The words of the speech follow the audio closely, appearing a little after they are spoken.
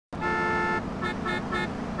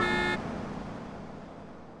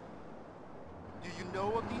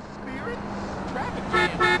know of these spirits? Traffic jam.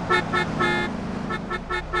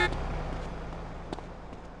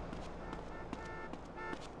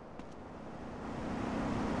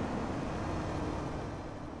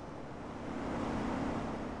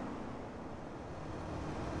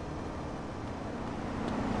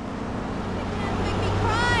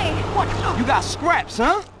 You got scraps,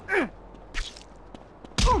 huh?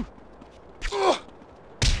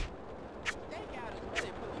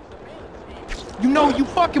 You know who you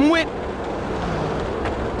fucking with?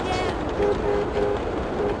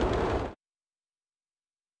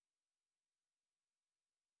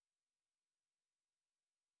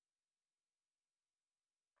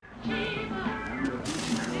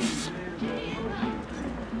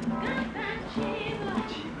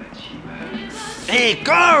 Hey,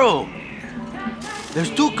 Carl! There's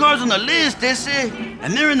 2 cars on the list, they say,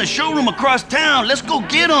 and they're in the showroom across town. Let's go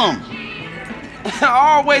get them.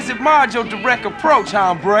 I always admired your direct approach,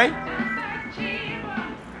 hombre.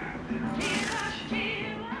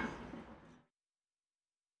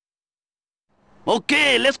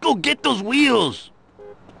 Okay, let's go get those wheels.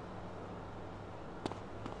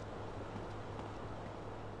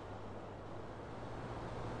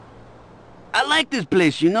 I like this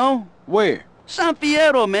place, you know? Where? San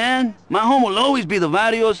Fierro, man. My home will always be the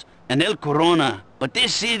Barrios and El Corona. But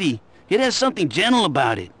this city, it has something gentle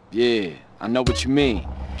about it. Yeah, I know what you mean.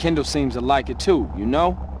 Kendall seems to like it too, you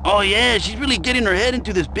know? Oh yeah, she's really getting her head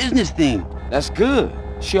into this business thing. That's good.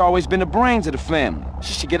 She always been the brains of the family.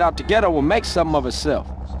 She should get out the ghetto and make something of herself.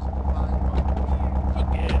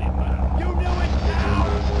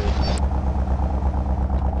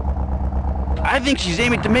 I think she's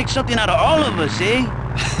aiming to make something out of all of us, eh?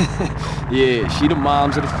 Yeah, she the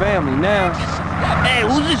moms of the family now. Hey,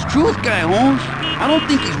 who's this Truth guy, Holmes? I don't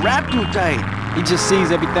think he's wrapped too tight. He just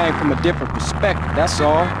sees everything from a different perspective, that's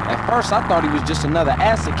all. At first, I thought he was just another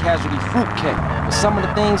acid casualty fruitcake. But some of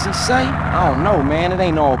the things he say, I don't know, man. It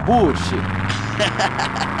ain't all bullshit.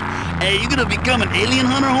 Hey, you gonna become an alien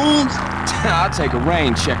hunter, Holmes? I'll take a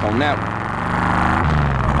rain check on that one.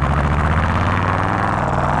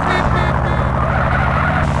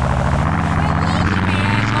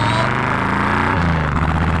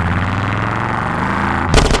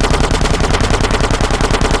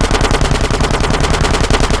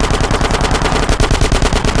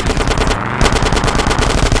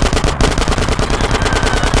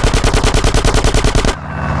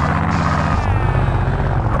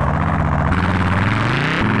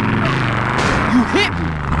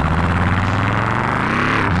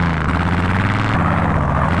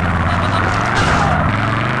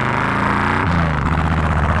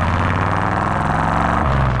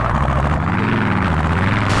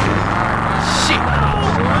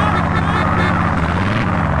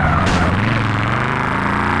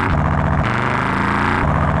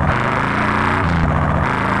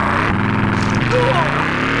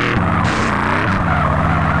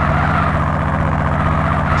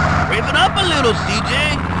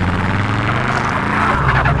 CJ?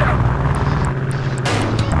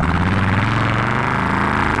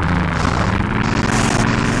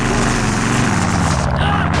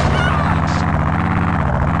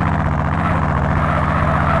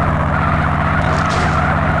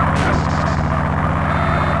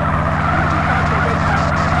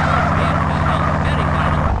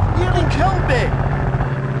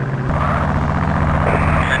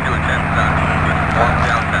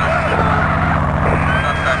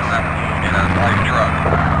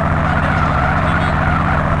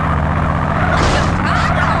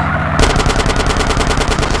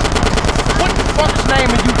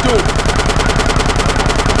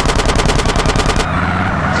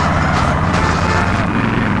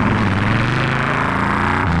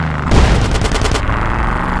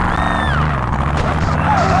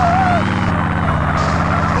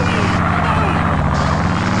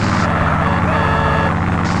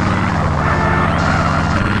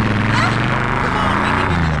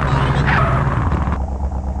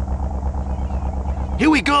 Here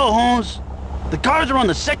we go, Holmes. The cars are on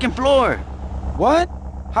the second floor. What?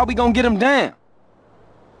 How we gonna get them down?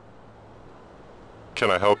 Can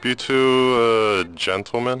I help you two,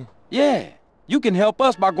 gentlemen? Yeah. You can help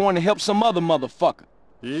us by going to help some other motherfucker.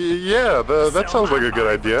 Yeah, that sounds like a good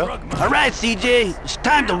idea. All right, CJ. It's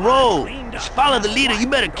time to roll. Just follow the leader. You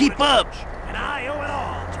better keep up. And I owe it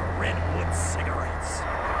all to Redwood cigarettes.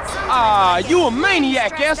 Ah, you a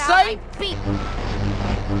maniac, S.A.?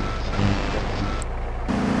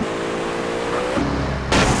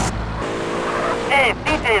 Hey,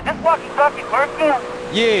 CJ, is this walkie-talkie working?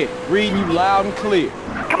 Yeah, reading you loud and clear.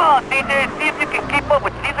 Come on, CJ, see if you can keep up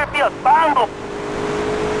with Caesar Field Bongo.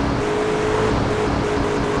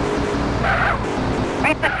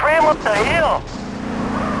 Beat the tram up the hill.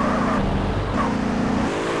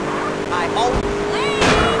 I hope.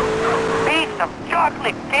 Beat some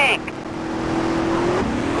chocolate cake.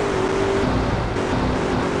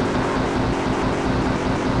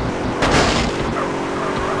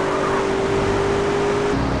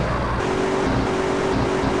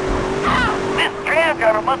 This tram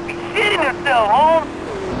driver must be shitting herself, Holmes.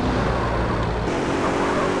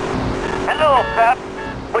 Hello, Pep.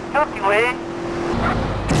 What took you, eh?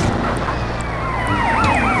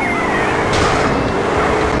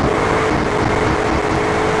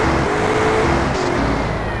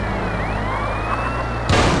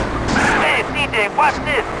 Hey, CJ, watch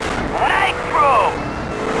this. Nitro!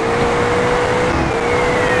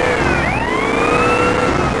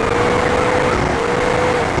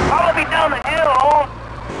 Follow me down the hill, Holmes.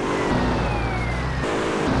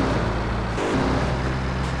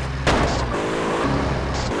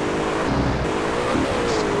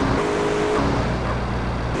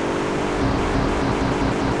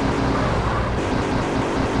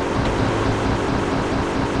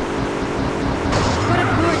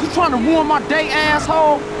 You trying to ruin my day,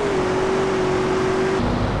 asshole?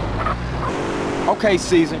 Okay,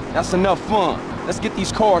 Caesar, that's enough fun. Let's get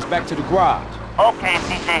these cars back to the garage. Okay,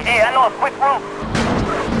 CJ. Hey, I know a quick route.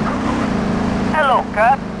 Hello,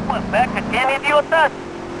 cop. What's back to 10 idiotas?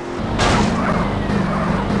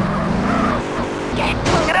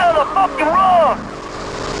 Get out of the fucking road!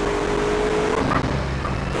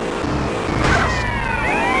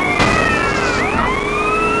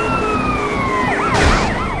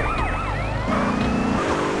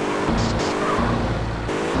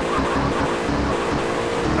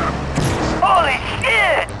 Holy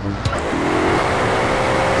shit!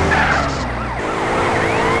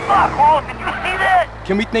 Fuck, Rose, did you see that?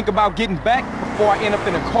 Can we think about getting back before I end up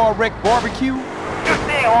in a car wreck barbecue? Sure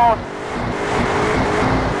thing, Rose.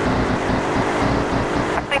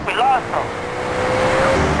 I think we lost him.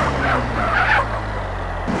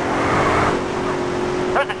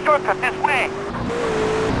 There's a shortcut this way.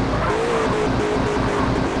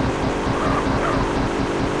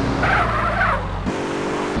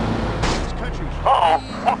 Uh-oh.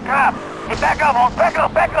 Oh, crap. Hey, back up, Holmes. Back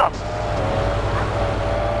up, back up.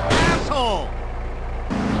 Asshole!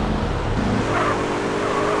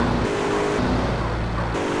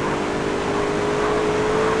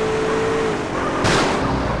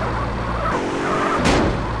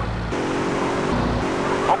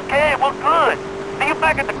 Okay, we're good. See you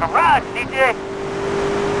back at the garage, CJ.